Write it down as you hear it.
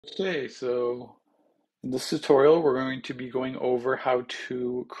Okay, so in this tutorial, we're going to be going over how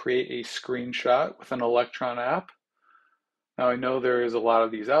to create a screenshot with an Electron app. Now, I know there is a lot of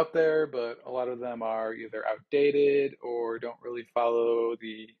these out there, but a lot of them are either outdated or don't really follow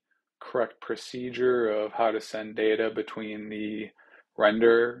the correct procedure of how to send data between the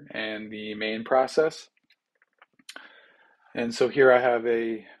render and the main process. And so here I have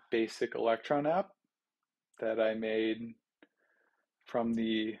a basic Electron app that I made from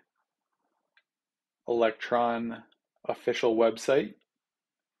the Electron official website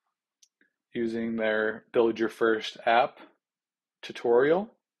using their Build Your First App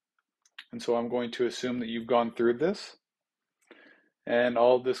tutorial. And so I'm going to assume that you've gone through this. And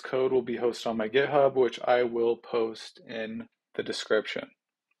all of this code will be hosted on my GitHub, which I will post in the description.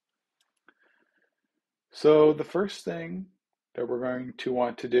 So the first thing that we're going to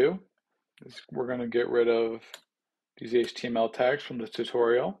want to do is we're going to get rid of these HTML tags from the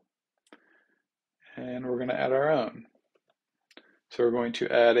tutorial, and we're going to add our own. So we're going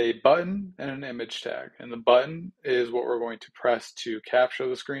to add a button and an image tag. And the button is what we're going to press to capture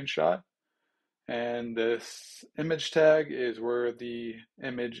the screenshot. And this image tag is where the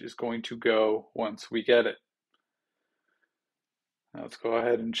image is going to go once we get it. Now let's go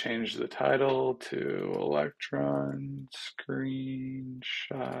ahead and change the title to Electron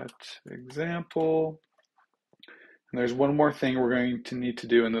Screenshot Example. And there's one more thing we're going to need to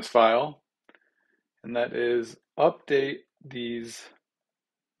do in this file, and that is update these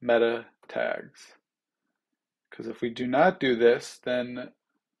meta tags. Because if we do not do this, then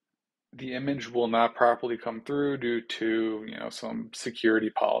the image will not properly come through due to, some security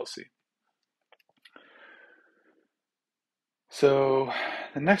policy. So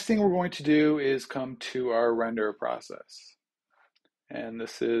the next thing we're going to do is come to our render process. And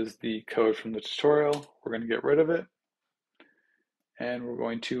this is the code from the tutorial. We're going to get rid of it. And we're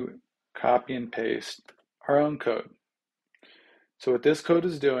going to copy and paste our own code. So what this code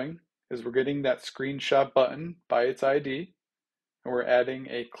is doing is we're getting that screenshot button by its ID, and we're adding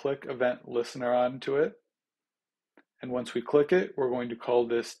a click event listener onto it. And once we click it, we're going to call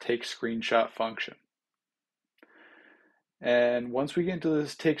this take screenshot function. And once we get into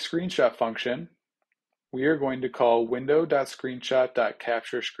this take screenshot function, we are going to call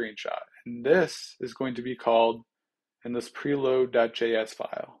window.screenshot.capture screenshot. And this is going to be called in this preload.js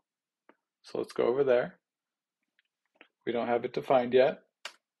file. So let's go over there. We don't have it defined yet.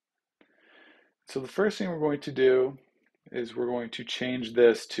 So the first thing we're going to do is we're going to change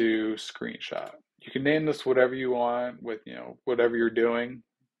this to screenshot. You can name this whatever you want with, whatever you're doing.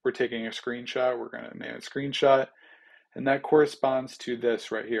 We're taking a screenshot, we're going to name it screenshot. And that corresponds to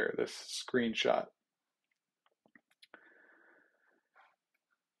this right here, this screenshot.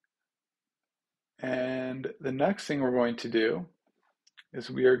 And the next thing we're going to do is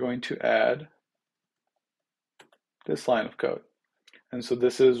we are going to add this line of code. And so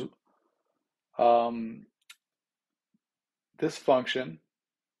this is this function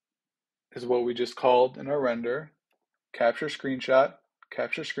is what we just called in our render, capture screenshot.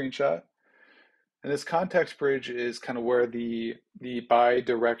 And this contextBridge is kind of where the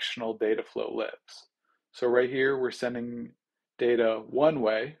bi-directional data flow lives. So right here, we're sending data one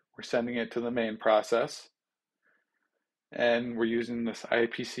way. We're sending it to the main process. And we're using this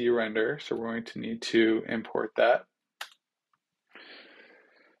IPC render, so we're going to need to import that.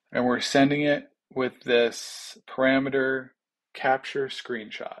 And we're sending it with this parameter capture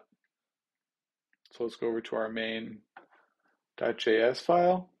screenshot. So let's go over to our main.js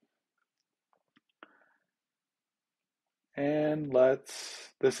file. And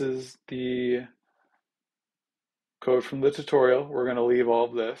this is the code from the tutorial. We're going to leave all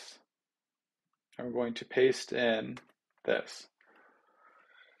of this. And we're going to paste in this.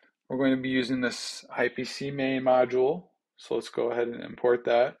 We're going to be using this IPC main module. So let's go ahead and import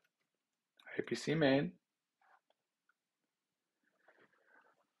that. IPC main.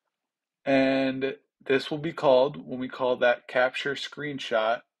 And this will be called when we call that capture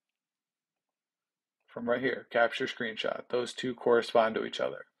screenshot from right here, capture screenshot. Those two correspond to each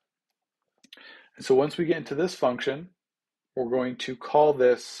other. And so once we get into this function, we're going to call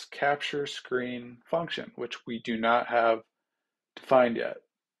this capture screen function, which we do not have defined yet.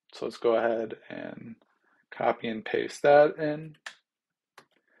 So let's go ahead and copy and paste that in.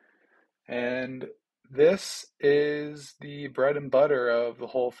 And this is the bread and butter of the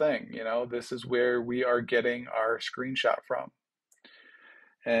whole thing. This is where we are getting our screenshot from.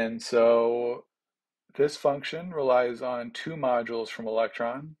 And so this function relies on two modules from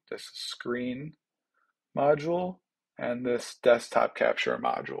Electron, this screen module and this desktopCapturer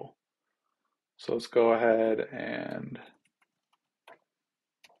module. So let's go ahead and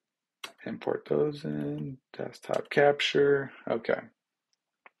Import those in, desktop capture, okay.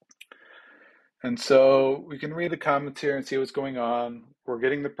 And so we can read the comments here and see what's going on. We're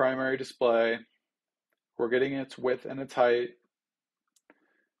getting the primary display. We're getting its width and its height.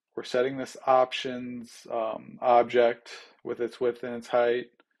 We're setting this options object with its width and its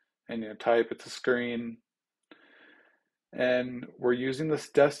height, and type it's a screen. And we're using this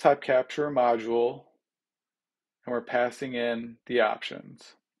desktop capturer module, and we're passing in the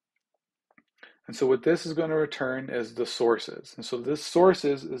options. And so what this is going to return is the sources. And so this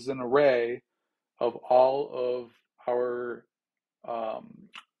sources is an array of all of our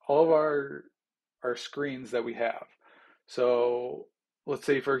screens that we have. So let's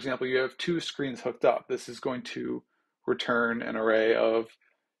say, for example, you have two screens hooked up. This is going to return an array of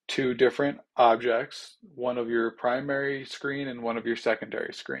two different objects, one of your primary screen and one of your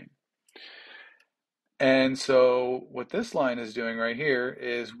secondary screen. And so what this line is doing right here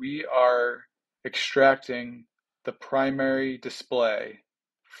is we are extracting the primary display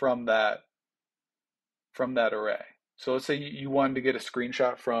from that array. So let's say you wanted to get a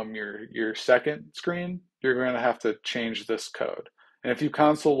screenshot from your second screen, you're going to have to change this code. And if you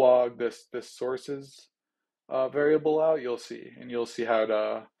console log this sources variable out, you'll see how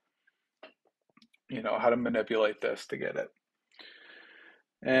to how to manipulate this to get it.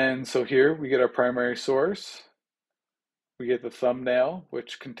 And so here we get our primary source. We get the thumbnail,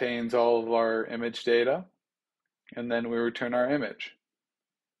 which contains all of our image data, and then we return our image.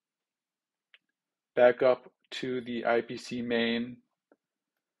 Back up to the IPC main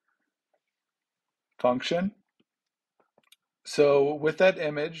function. So with that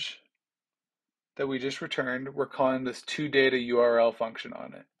image that we just returned, we're calling this toData URL function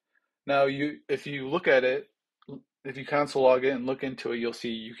on it. Now, if you look at it, if you console log it and look into it, you'll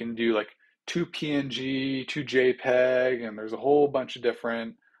see you can do like to PNG, to JPEG, and there's a whole bunch of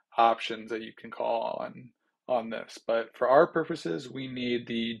different options that you can call on this. But for our purposes, we need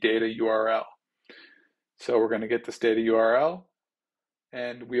the data URL. So we're going to get this data URL,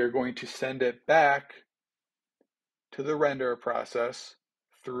 and we are going to send it back to the renderer process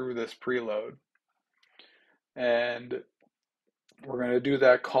through this preload. And we're going to do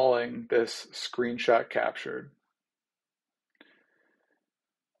that calling this screenshot captured.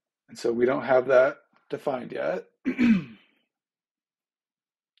 And so we don't have that defined yet. So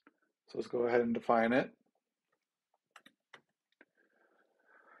let's go ahead and define it.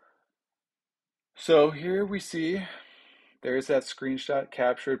 So here we see there's that screenshot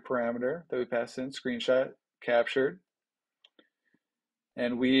captured parameter that we passed in, screenshot captured.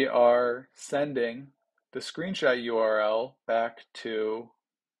 And we are sending the screenshot URL back to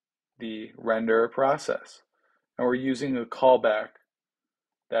the renderer process. And we're using a callback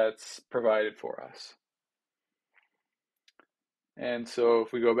that's provided for us. And so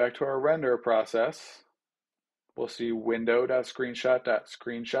if we go back to our renderer process, we'll see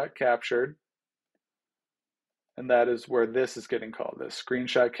window.screenshot.screenshot captured. And that is where this is getting called, this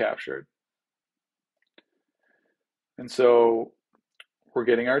screenshot captured. And so we're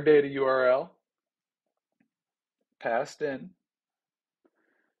getting our data URL passed in,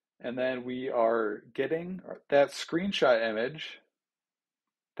 and then we are getting that screenshot image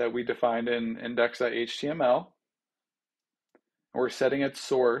that we defined in index.html, and we're setting its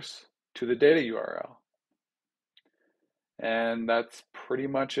source to the data URL. And that's pretty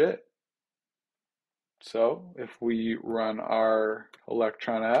much it. So if we run our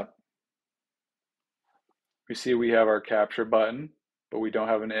Electron app, we see we have our capture button, but we don't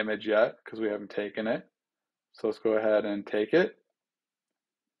have an image yet because we haven't taken it. So let's go ahead and take it.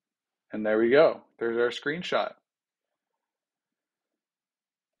 And there we go. There's our screenshot.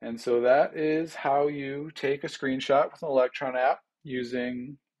 And so that is how you take a screenshot with an Electron app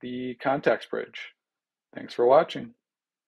using the contextBridge. Thanks for watching.